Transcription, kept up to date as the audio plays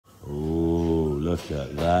look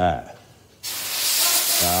at that.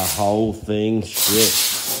 The whole thing stripped.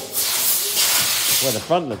 Well, the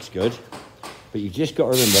front looks good, but you've just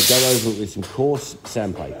got to remember, go over it with some coarse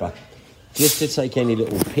sandpaper, just to take any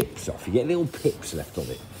little pips off. You get little pips left on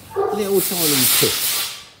it. Little tiny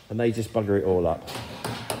pips. And they just bugger it all up.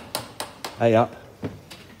 Hey up.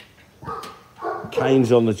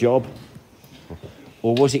 Kane's on the job.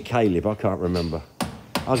 Or was it Caleb? I can't remember.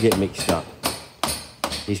 I'll get mixed up.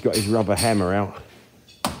 He's got his rubber hammer out.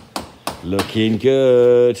 Looking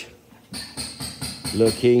good.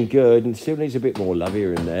 Looking good. And still needs a bit more love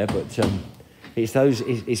here and there, but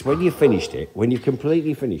it's when you've finished it, when you've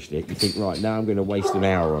completely finished it, you think, right, now I'm going to waste an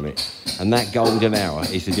hour on it. And that golden hour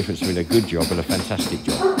is the difference between a good job and a fantastic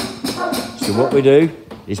job. So what we do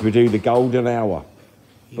is we do the golden hour.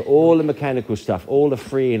 But all the mechanical stuff, all the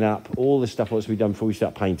freeing up, all the stuff what's to be done before we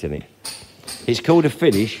start painting it. It's called a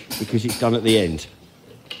finish because it's done at the end.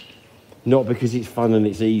 Not because it's fun and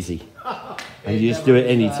it's easy. And you just do it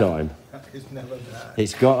any time.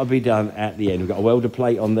 It's got to be done at the end. We've got to weld a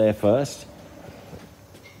plate on there first.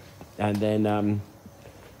 And then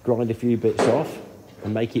grind a few bits off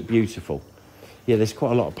and make it beautiful. Yeah, there's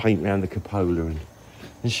quite a lot of paint around the cupola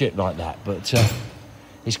and shit like that. But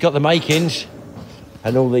it's got the makings.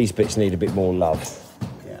 And all these bits need a bit more love.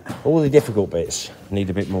 Yeah. All the difficult bits need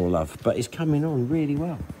a bit more love. But it's coming on really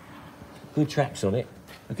well. Good tracks on it.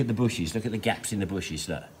 Look at the bushes. Look at the gaps in the bushes.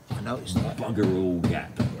 Look. I noticed that. Bugger all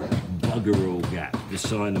gap. Bugger all gap. The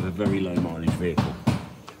sign of a very low mileage vehicle.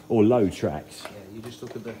 Or low tracks. Yeah, you just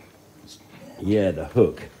look at the... Yeah, the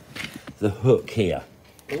hook. The hook here.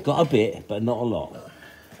 Got a bit, but not a lot.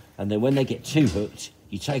 And then when they get too hooked,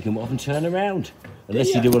 you take them off and turn around.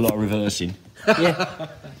 Unless you do a lot of reversing. Yeah.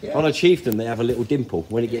 Yeah. On a Chieftain, they have a little dimple.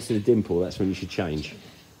 When it gets to the dimple, that's when you should change.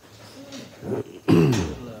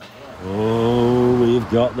 Oh, we've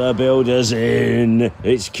got the builders in.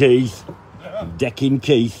 It's Keith. Decking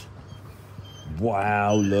Keith.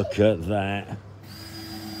 Wow, look at that.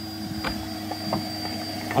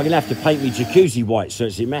 I'm going to have to paint me jacuzzi white so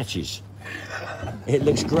it matches. It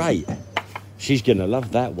looks great. She's going to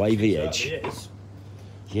love that wavy edge.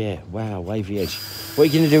 Yeah, wow, wavy edge. What are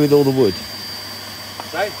you going to do with all the wood?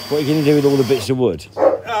 Right. What are you going to do with all the bits of wood?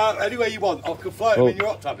 Anywhere you want. I can float them in your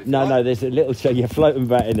hot tub. No, there's a little... You float them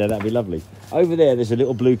back in there, that'd be lovely. Over there, there's a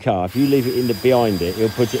little blue car. If you leave it in behind it, he'll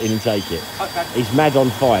put it in and take it. Okay. He's mad on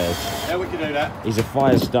fires. Yeah, we can do that. He's a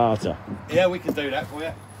fire starter. Yeah, we can do that for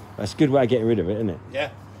you. That's a good way of getting rid of it, isn't it? Yeah.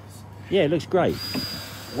 Yeah, it looks great.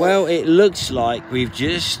 Well, it looks like we've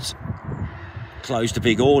just closed a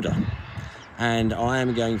big order. And I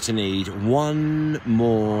am going to need one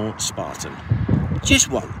more Spartan.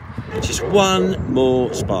 Just one. Just one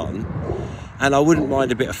more Spartan. And I wouldn't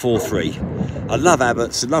mind a bit of 4.3. I love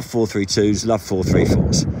Abbotts, I love 4.32s, love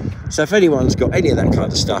 4.34s. So if anyone's got any of that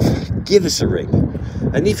kind of stuff, give us a ring.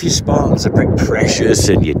 And if your Spartan's a bit precious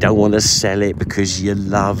and you don't want to sell it because you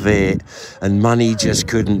love it and money just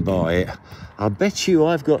couldn't buy it, I bet you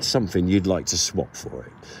I've got something you'd like to swap for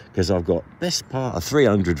it. Because I've got best part of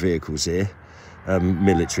 300 vehicles here.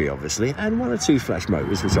 Military obviously, and one or two flash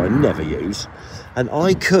motors which I never use, and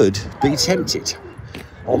I could be tempted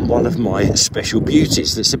on one of my special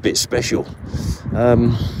beauties that's a bit special.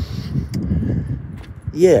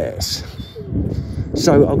 Yes,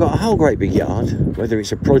 so I've got a whole great big yard, whether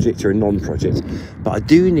it's a project or a non-project, but I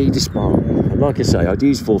do need a Spartan, and like I say, I do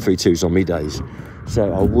use 4.32s on me days,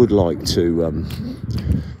 so I would like to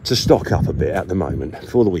stock up a bit at the moment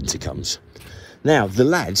before the winter comes. Now, the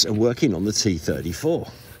lads are working on the T34,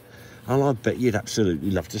 and I bet you'd absolutely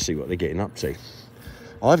love to see what they're getting up to.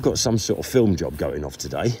 I've got some sort of film job going off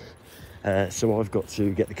today, so I've got to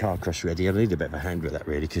get the car crash ready. I need a bit of a hand with that,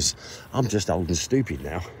 really, because I'm just old and stupid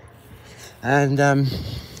now. And I'm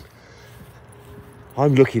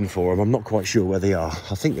looking for them. I'm not quite sure where they are.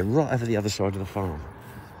 I think they're right over the other side of the farm.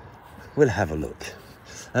 We'll have a look.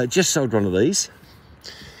 Just sold one of these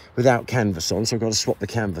without canvas on, so I've got to swap the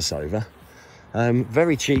canvas over.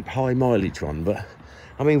 Very cheap, high mileage one, but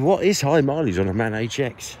I mean, what is high mileage on a MAN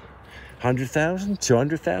HX? 100,000,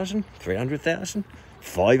 200,000, 300,000,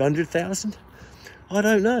 500,000? I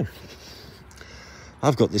don't know.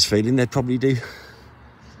 I've got this feeling they'd probably do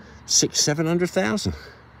 600,000-700,000.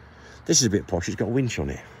 This is a bit posh, it's got a winch on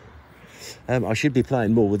it. I should be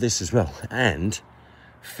playing more with this as well, and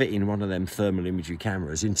fitting one of them thermal imagery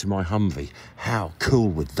cameras into my Humvee. How cool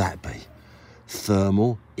would that be?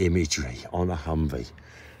 Thermal imagery on a Humvee.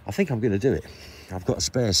 I think I'm going to do it. I've got a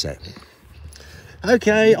spare set.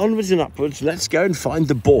 Okay, onwards and upwards. Let's go and find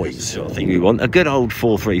the boys. Sort of thing we want. A good old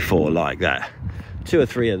 434 like that. 2 or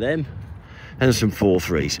 3 of them. and some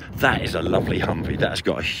 4.3s. That is a lovely Humvee. That's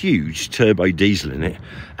got a huge turbo diesel in it,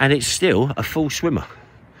 and it's still a full swimmer.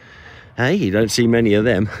 Hey, you don't see many of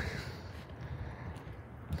them.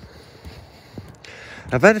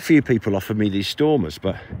 I've had a few people offer me these Stormers,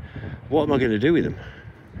 but what am I going to do with them?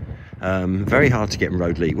 Very hard to get them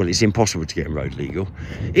road legal. Well, it's impossible to get them road legal.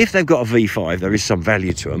 If they've got a V5, there is some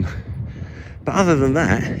value to them. But other than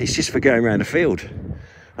that, it's just for going around the field.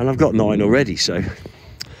 And I've got 9 already, so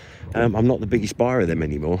I'm not the biggest buyer of them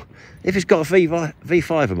anymore. If it's got a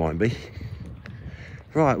V5, it might be.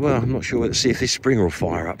 Right, well, I'm not sure. Let's see if this Springer will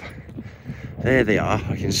fire up. There they are.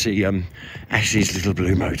 I can see Ashley's little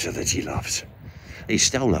blue motor that he loves. He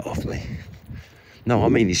stole that off me. No, I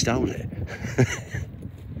mean he stole it.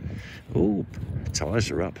 Oh,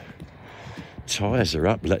 tyres are up. Tyres are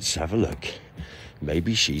up. Let's have a look.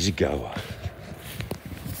 Maybe she's a goer.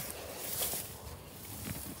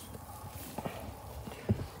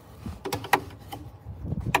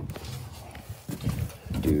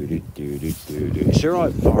 It's all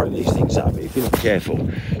right firing these things up, but if you're not careful,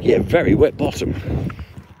 you get a very wet bottom.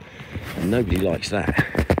 And nobody likes that.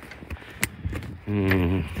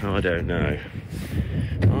 I don't know.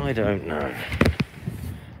 I don't know.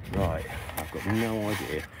 Right, I've got no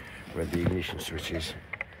idea where the ignition switch is.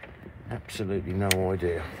 Absolutely no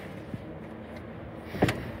idea.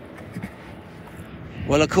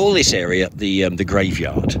 Well, I call this area the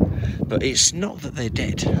graveyard, but it's not that they're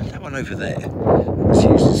dead. That one over there was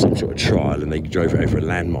used in some sort of trial, and they drove it over a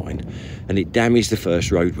landmine, and it damaged the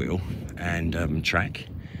first road wheel and track.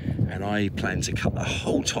 And I plan to cut the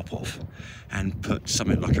whole top off and put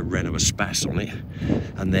something like a Renault Espace on it,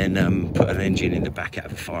 and then put an engine in the back out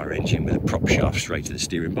of a fire engine with a prop shaft straight to the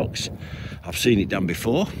steering box. I've seen it done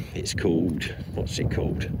before. It's called, what's it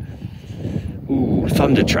called? Ooh,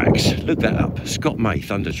 Thunder Tracks. Look that up. Scott May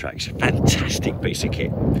Thunder Tracks. Fantastic piece of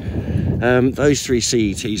kit. Those 3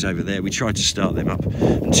 CETs over there, we tried to start them up,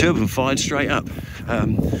 and 2 of them fired straight up.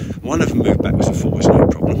 One of them moved backwards and forwards, no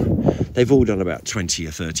problem. They've all done about 20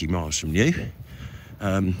 or 30 miles from new.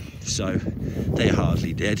 So they're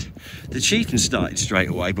hardly dead. The Chieftain started straight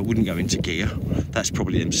away, but wouldn't go into gear. That's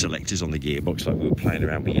probably them selectors on the gearbox like we were playing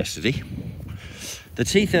around with yesterday. The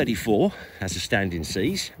T34 has a standing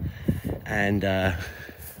seize, and I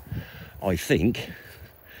think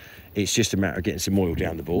it's just a matter of getting some oil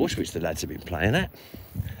down the bores, which the lads have been playing at.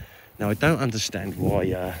 Now, I don't understand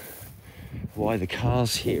why the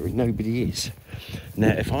car's here and nobody is.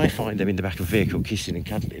 Now, if I find them in the back of a vehicle kissing and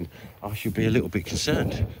cuddling, I should be a little bit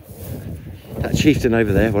concerned. That Chieftain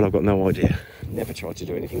over there, well, I've got no idea. Never tried to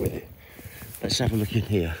do anything with it. Let's have a look in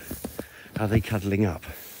here. Are they cuddling up?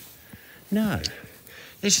 No.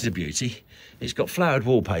 This is a beauty. It's got flowered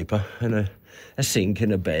wallpaper and a sink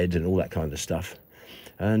and a bed and all that kind of stuff.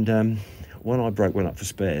 And when I broke one up for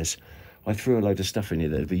spares, I threw a load of stuff in here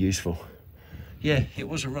that'd be useful. Yeah, it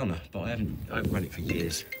was a runner, but I haven't run it for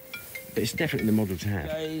years. But it's definitely the model to have.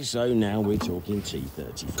 Okay, so now we're talking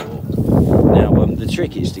T34. Now, the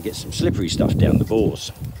trick is to get some slippery stuff down the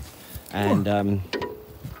bores. And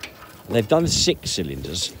they've done 6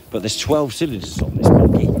 cylinders, but there's 12 cylinders on this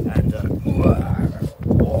monkey. And I'd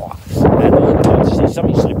like to see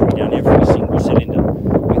something slippery down every single cylinder,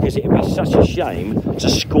 because it would be such a shame to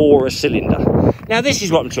score a cylinder. Now, this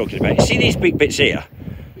is what I'm talking about. You see these big bits here?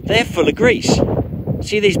 They're full of grease.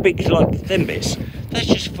 See these big, like, them bits? That's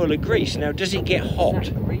just full of grease. Now, does it get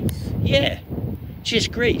hot? Grease? Yeah,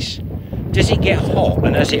 just grease. Does it get hot?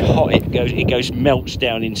 And as it hot, it goes melts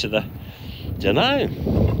down into the, dunno.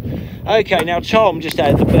 Okay, now Tom just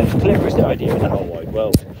had the cleverest idea in the whole wide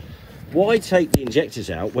world. Why take the injectors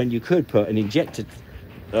out when you could put an injector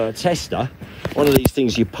tester, one of these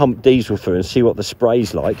things you pump diesel through and see what the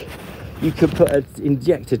spray's like? You could put an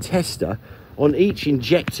injector tester on each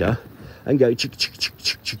injector and go chick, chick, chick,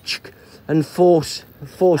 chick, chick, chick, and force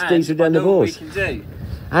diesel down the bores.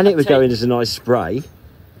 And it would go in as a nice spray.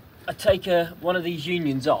 I take one of these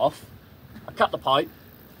unions off, I cut the pipe.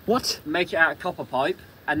 What? Make it out of copper pipe,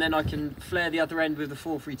 and then I can flare the other end with the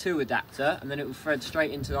 432 adapter, and then it will thread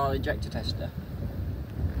straight into our injector tester.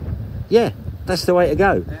 Yeah, that's the way to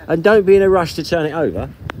go. Yeah. And don't be in a rush to turn it over.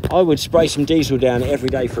 I would spray some diesel down it every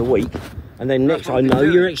day for a week, and then next, I know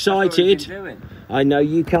you're excited. I know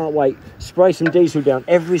you can't wait. Spray some diesel down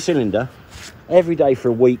every cylinder, every day for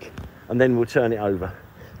a week, and then we'll turn it over.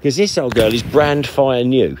 Because this old girl is brand fire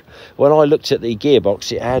new. When I looked at the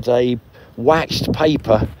gearbox, it had a waxed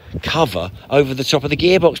paper cover over the top of the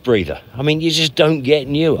gearbox breather. I mean, you just don't get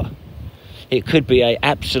newer. It could be an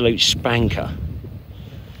absolute spanker.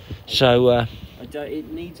 So,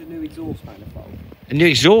 it needs a new exhaust manifold. A new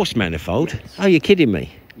exhaust manifold? Yes. Oh, you're kidding me?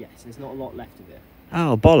 Yes, there's not a lot left of it.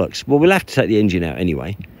 Oh, bollocks. Well, we'll have to take the engine out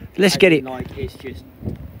anyway. Let's get it. Like, it's just,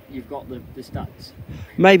 you've got the studs.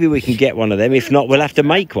 Maybe we can get one of them. If not, we'll have to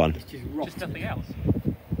make one. It's just nothing else.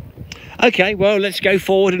 Okay, well, let's go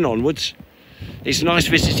forward and onwards. It's nice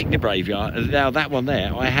visiting the graveyard. Now, that one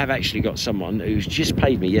there, I have actually got someone who's just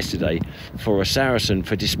paid me yesterday for a Saracen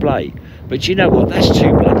for display. But you know what? That's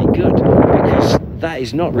too bloody good, because that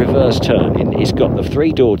is not reverse turning. It's got the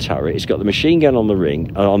 3-door turret. It's got the machine gun on the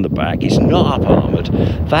ring, on the back. It's not up armoured.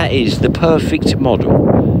 That is the perfect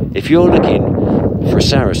model. If you're looking for a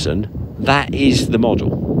Saracen, that is the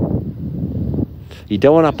model. You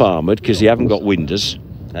don't want up armoured because you haven't got windows,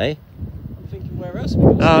 eh? Where else?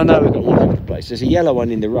 Oh no, we've got all over the place. There's a yellow one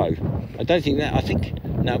in the road. I don't think that. I think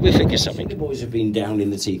no, we'll figure something. The boys have been down in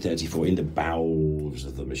the T34 in the bowels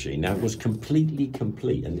of the machine. Now it was completely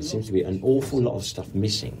complete, and there seems to be an awful lot of stuff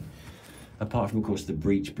missing, apart from, of course, the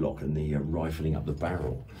breech block and the rifling up the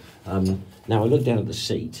barrel. Now I look down at the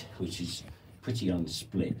seat, which is pretty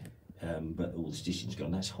unsplit, but all the stitching's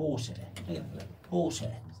gone. That's horsehair. Look at that,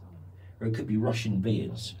 horsehair. Or it could be Russian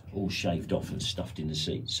beards, all shaved off and stuffed in the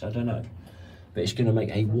seats. I don't know. But it's going to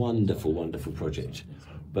make a wonderful, wonderful project.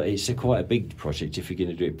 But it's quite a big project if you're going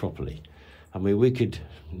to do it properly. I mean, we could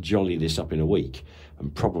jolly this up in a week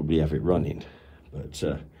and probably have it running.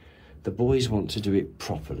 But the boys want to do it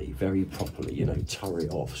properly, very properly, you know, turret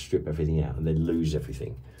it off, strip everything out and then lose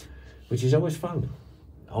everything, which is always fun.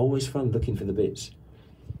 Always fun looking for the bits.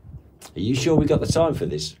 Are you sure we got the time for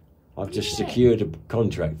this? I've just secured a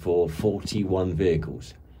contract for 41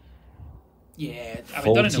 vehicles. Yeah, I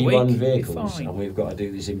mean, done in a week. 41 vehicles, and we've got to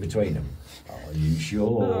do this in between them. Are you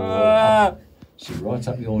sure? See right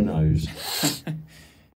up your nose.